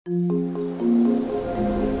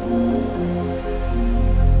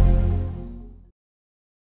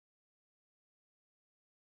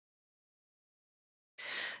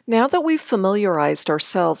Now that we've familiarized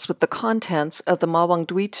ourselves with the contents of the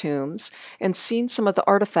Mawangdui tombs and seen some of the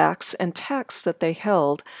artifacts and texts that they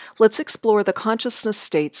held, let's explore the consciousness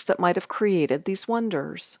states that might have created these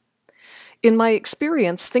wonders. In my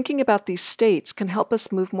experience, thinking about these states can help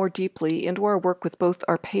us move more deeply into our work with both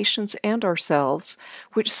our patients and ourselves,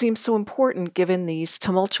 which seems so important given these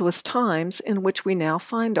tumultuous times in which we now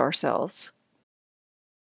find ourselves.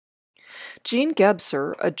 Jean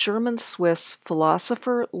Gebser, a German-Swiss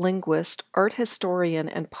philosopher, linguist, art historian,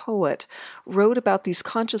 and poet, wrote about these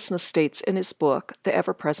consciousness states in his book, The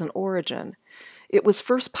Ever-Present Origin. It was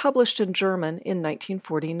first published in German in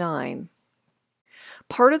 1949.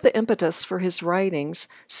 Part of the impetus for his writings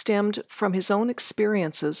stemmed from his own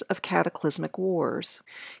experiences of cataclysmic wars.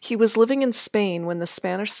 He was living in Spain when the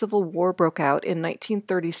Spanish Civil War broke out in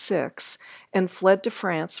 1936 and fled to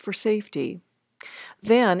France for safety.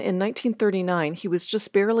 Then, in 1939, he was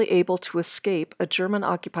just barely able to escape a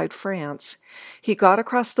German-occupied France. He got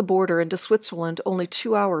across the border into Switzerland only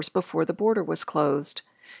 2 hours before the border was closed.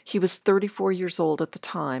 He was 34 years old at the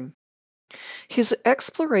time. His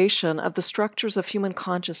exploration of the structures of human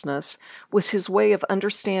consciousness was his way of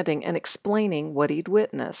understanding and explaining what he'd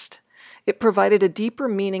witnessed. It provided a deeper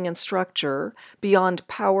meaning and structure beyond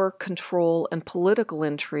power, control, and political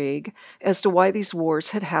intrigue as to why these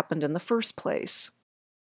wars had happened in the first place.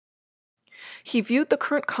 He viewed the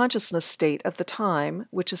current consciousness state of the time,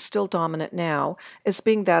 which is still dominant now, as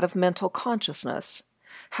being that of mental consciousness.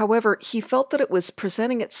 However, he felt that it was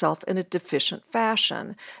presenting itself in a deficient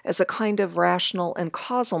fashion, as a kind of rational and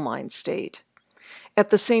causal mind state. At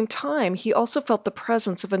the same time, he also felt the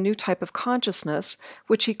presence of a new type of consciousness,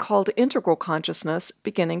 which he called integral consciousness,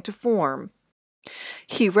 beginning to form.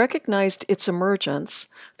 He recognized its emergence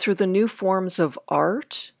through the new forms of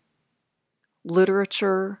art,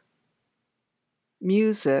 literature,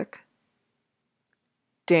 music,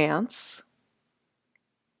 dance,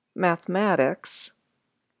 mathematics,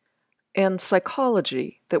 and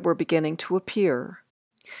psychology that were beginning to appear.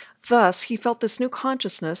 Thus, he felt this new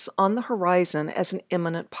consciousness on the horizon as an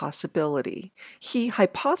imminent possibility. He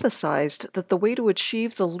hypothesized that the way to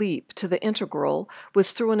achieve the leap to the integral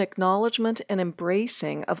was through an acknowledgement and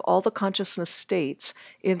embracing of all the consciousness states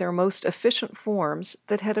in their most efficient forms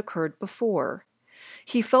that had occurred before.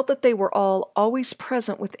 He felt that they were all always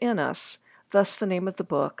present within us, thus the name of the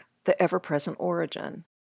book, The Ever-Present Origin.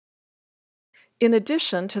 In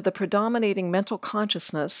addition to the predominating mental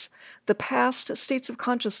consciousness, the past states of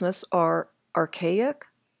consciousness are archaic,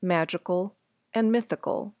 magical, and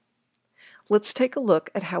mythical. Let's take a look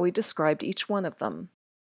at how he described each one of them.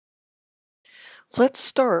 Let's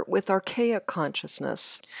start with archaic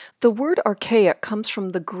consciousness. The word archaic comes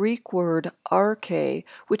from the Greek word arche,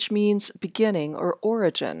 which means beginning or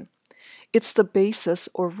origin. It's the basis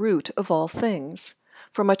or root of all things.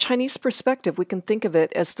 From a Chinese perspective, we can think of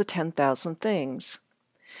it as the 10,000 things.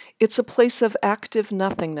 It's a place of active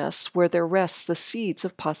nothingness where there rests the seeds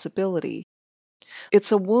of possibility.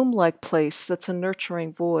 It's a womb-like place that's a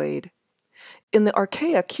nurturing void. In the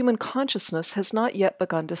archaic, human consciousness has not yet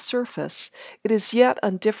begun to surface. It is yet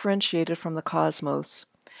undifferentiated from the cosmos.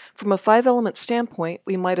 From a five-element standpoint,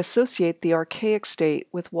 we might associate the archaic state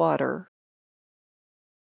with water.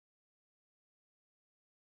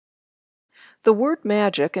 The word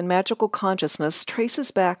magic and magical consciousness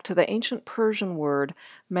traces back to the ancient Persian word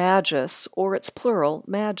magus, or its plural,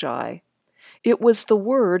 magi. It was the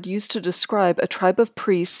word used to describe a tribe of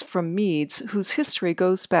priests from Medes whose history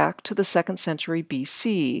goes back to the 2nd century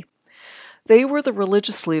BC. They were the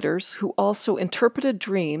religious leaders who also interpreted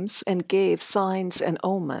dreams and gave signs and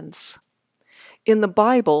omens. In the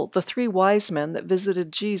Bible, the 3 wise men that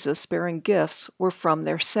visited Jesus bearing gifts were from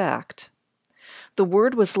their sect. The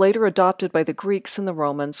word was later adopted by the Greeks and the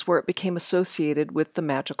Romans, where it became associated with the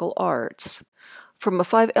magical arts. From a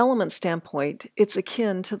 5-element standpoint, it's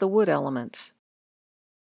akin to the wood element.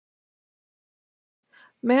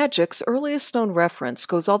 Magic's earliest known reference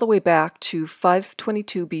goes all the way back to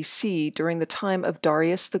 522 BC during the time of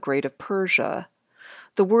Darius the Great of Persia.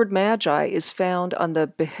 The word magi is found on the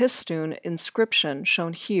Behistun inscription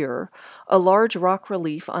shown here, a large rock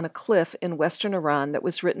relief on a cliff in western Iran that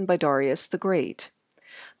was written by Darius the Great.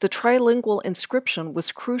 The trilingual inscription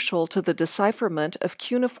was crucial to the decipherment of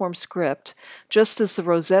cuneiform script, just as the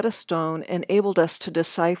Rosetta Stone enabled us to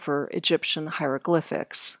decipher Egyptian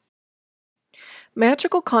hieroglyphics.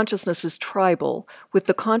 Magical consciousness is tribal, with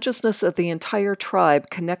the consciousness of the entire tribe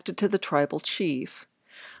connected to the tribal chief.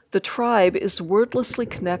 The tribe is wordlessly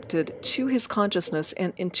connected to his consciousness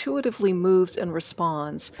and intuitively moves and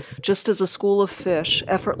responds, just as a school of fish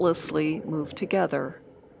effortlessly move together.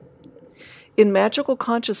 In magical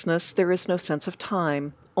consciousness, there is no sense of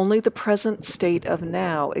time, Only the present state of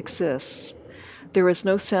now exists. There is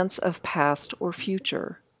no sense of past or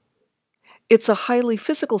future. It's a highly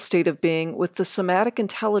physical state of being with the somatic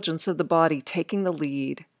intelligence of the body taking the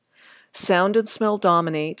lead. Sound and smell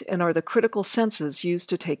dominate and are the critical senses used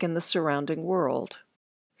to take in the surrounding world.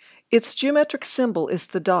 Its geometric symbol is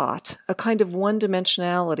the dot, a kind of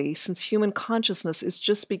one-dimensionality since human consciousness is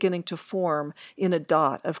just beginning to form in a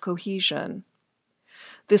dot of cohesion.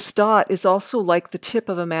 This dot is also like the tip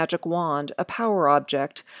of a magic wand, a power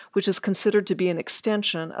object, which is considered to be an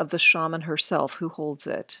extension of the shaman herself who holds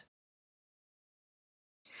it.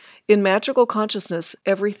 In magical consciousness,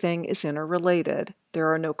 everything is interrelated.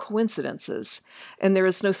 There are no coincidences, and there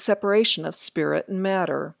is no separation of spirit and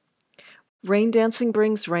matter. Rain dancing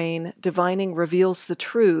brings rain, divining reveals the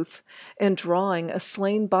truth, and drawing a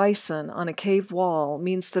slain bison on a cave wall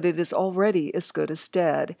means that it is already as good as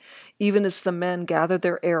dead, even as the men gather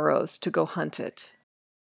their arrows to go hunt it.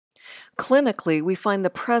 Clinically, we find the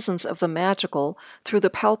presence of the magical through the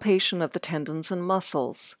palpation of the tendons and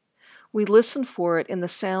muscles. We listen for it in the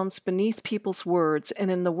sounds beneath people's words and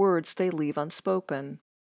in the words they leave unspoken.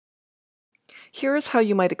 Here is how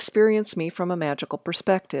you might experience me from a magical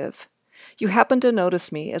perspective. You happen to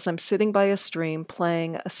notice me as I'm sitting by a stream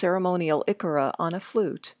playing a ceremonial ikara on a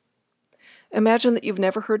flute. Imagine that you've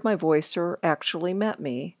never heard my voice or actually met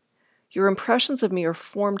me. Your impressions of me are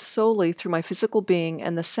formed solely through my physical being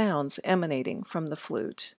and the sounds emanating from the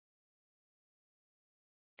flute.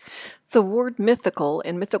 The word mythical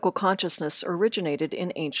in mythical consciousness originated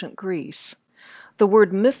in ancient Greece. The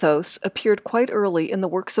word mythos appeared quite early in the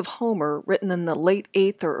works of Homer written in the late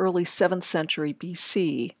 8th or early 7th century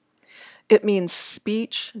BC. It means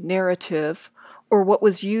speech, narrative, or what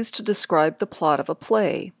was used to describe the plot of a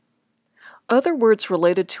play. Other words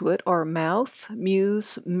related to it are mouth,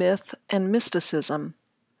 muse, myth, and mysticism.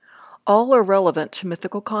 All are relevant to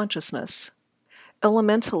mythical consciousness.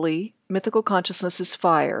 Elementally, mythical consciousness is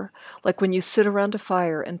fire, like when you sit around a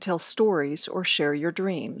fire and tell stories or share your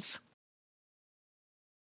dreams.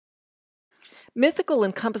 Mythical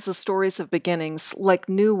encompasses stories of beginnings, like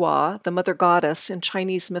Nuwa, the mother goddess in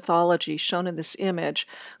Chinese mythology shown in this image,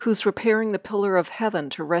 who's repairing the pillar of heaven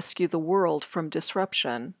to rescue the world from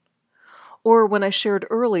disruption. Or when I shared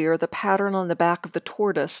earlier the pattern on the back of the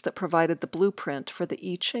tortoise that provided the blueprint for the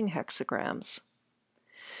I Ching hexagrams.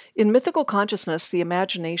 In mythical consciousness, the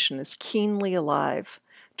imagination is keenly alive.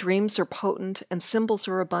 Dreams are potent and symbols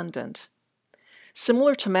are abundant.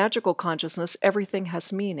 Similar to magical consciousness, everything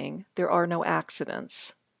has meaning. There are no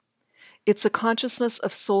accidents. It's a consciousness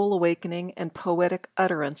of soul awakening and poetic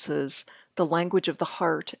utterances, the language of the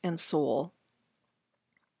heart and soul.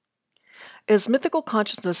 As mythical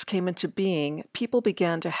consciousness came into being, people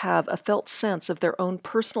began to have a felt sense of their own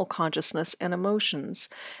personal consciousness and emotions,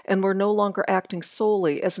 and were no longer acting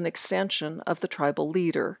solely as an extension of the tribal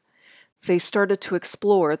leader. They started to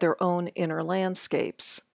explore their own inner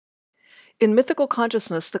landscapes. In mythical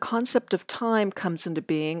consciousness, the concept of time comes into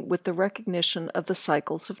being with the recognition of the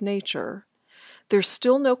cycles of nature. There's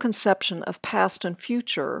still no conception of past and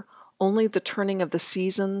future, only the turning of the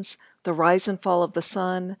seasons, the rise and fall of the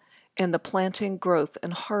sun, and the planting, growth,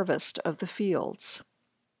 and harvest of the fields.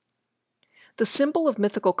 The symbol of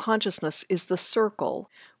mythical consciousness is the circle,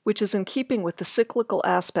 which is in keeping with the cyclical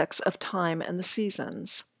aspects of time and the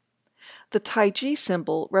seasons. The Taiji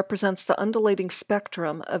symbol represents the undulating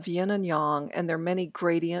spectrum of yin and yang and their many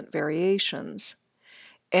gradient variations.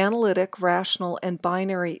 Analytic, rational, and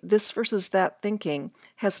binary this versus that thinking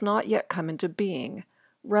has not yet come into being.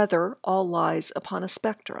 Rather, all lies upon a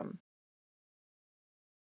spectrum.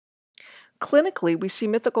 Clinically, we see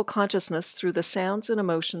mythical consciousness through the sounds and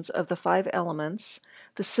emotions of the 5 elements,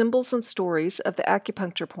 the symbols and stories of the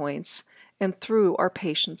acupuncture points, and through our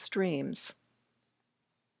patients' dreams.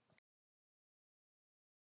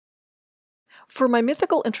 For my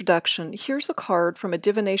mythical introduction, here's a card from a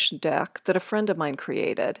divination deck that a friend of mine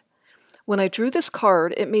created. When I drew this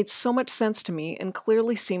card, it made so much sense to me and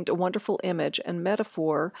clearly seemed a wonderful image and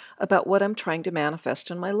metaphor about what I'm trying to manifest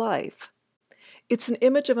in my life. It's an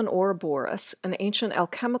image of an Ouroboros, an ancient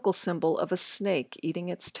alchemical symbol of a snake eating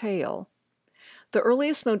its tail. The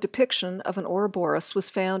earliest known depiction of an Ouroboros was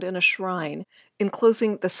found in a shrine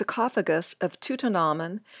enclosing the sarcophagus of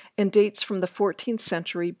Tutankhamun and dates from the 14th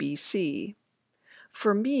century BC.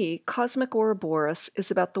 For me, Cosmic Ouroboros is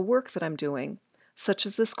about the work that I'm doing, such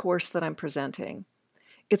as this course that I'm presenting.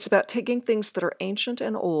 It's about taking things that are ancient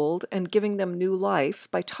and old and giving them new life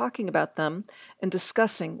by talking about them and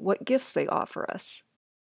discussing what gifts they offer us.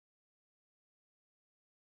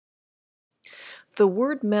 The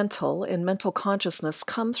word mental in mental consciousness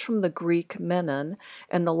comes from the Greek menon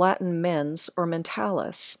and the Latin mens or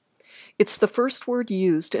mentalis. It's the first word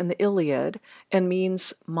used in the Iliad and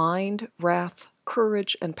means mind, wrath,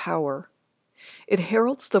 courage, and power. It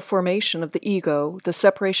heralds the formation of the ego, the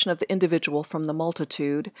separation of the individual from the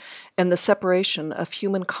multitude, and the separation of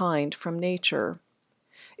humankind from nature.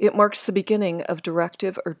 It marks the beginning of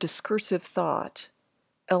directive or discursive thought.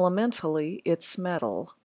 Elementally, it's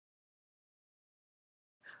metal.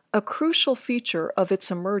 A crucial feature of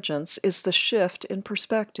its emergence is the shift in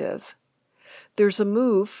perspective. There's a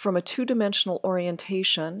move from a two-dimensional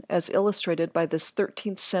orientation, as illustrated by this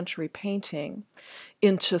 13th century painting,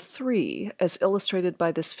 into three, as illustrated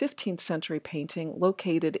by this 15th century painting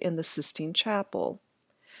located in the Sistine Chapel.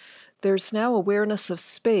 There's now awareness of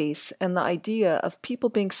space and the idea of people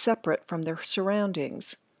being separate from their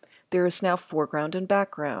surroundings. There is now foreground and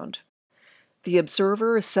background. The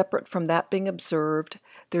observer is separate from that being observed.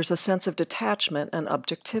 There's a sense of detachment and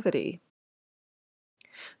objectivity.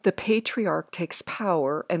 The patriarch takes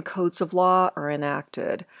power and codes of law are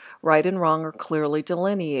enacted. Right and wrong are clearly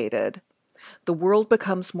delineated. The world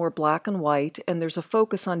becomes more black and white, and there's a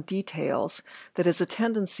focus on details that has a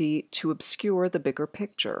tendency to obscure the bigger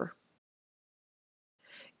picture.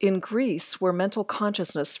 In Greece, where mental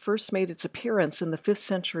consciousness first made its appearance in the 5th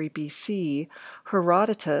century BC,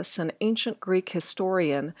 Herodotus, an ancient Greek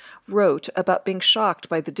historian, wrote about being shocked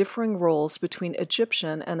by the differing roles between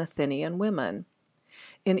Egyptian and Athenian women.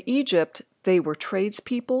 In Egypt, they were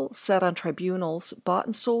tradespeople, sat on tribunals, bought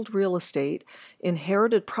and sold real estate,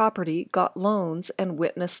 inherited property, got loans, and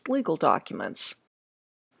witnessed legal documents.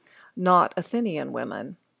 Not Athenian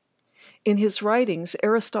women. In his writings,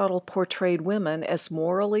 Aristotle portrayed women as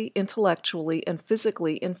morally, intellectually, and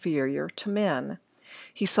physically inferior to men.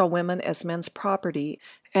 He saw women as men's property,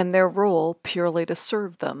 and their role purely to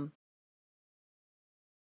serve them.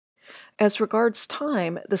 As regards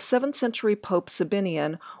time, the 7th century Pope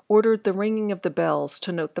Sabinian ordered the ringing of the bells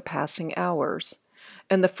to note the passing hours,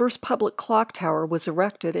 and the first public clock tower was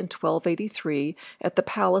erected in 1283 at the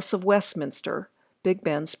Palace of Westminster, Big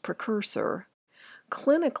Ben's precursor.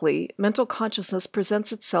 Clinically, mental consciousness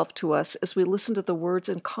presents itself to us as we listen to the words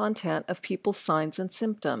and content of people's signs and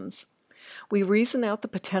symptoms. We reason out the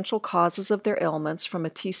potential causes of their ailments from a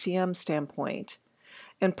TCM standpoint.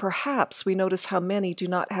 And perhaps we notice how many do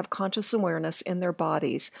not have conscious awareness in their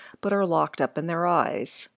bodies, but are locked up in their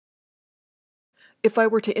eyes. If I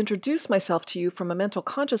were to introduce myself to you from a mental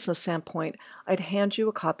consciousness standpoint, I'd hand you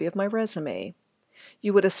a copy of my resume.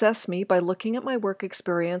 You would assess me by looking at my work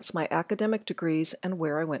experience, my academic degrees, and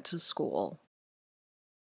where I went to school.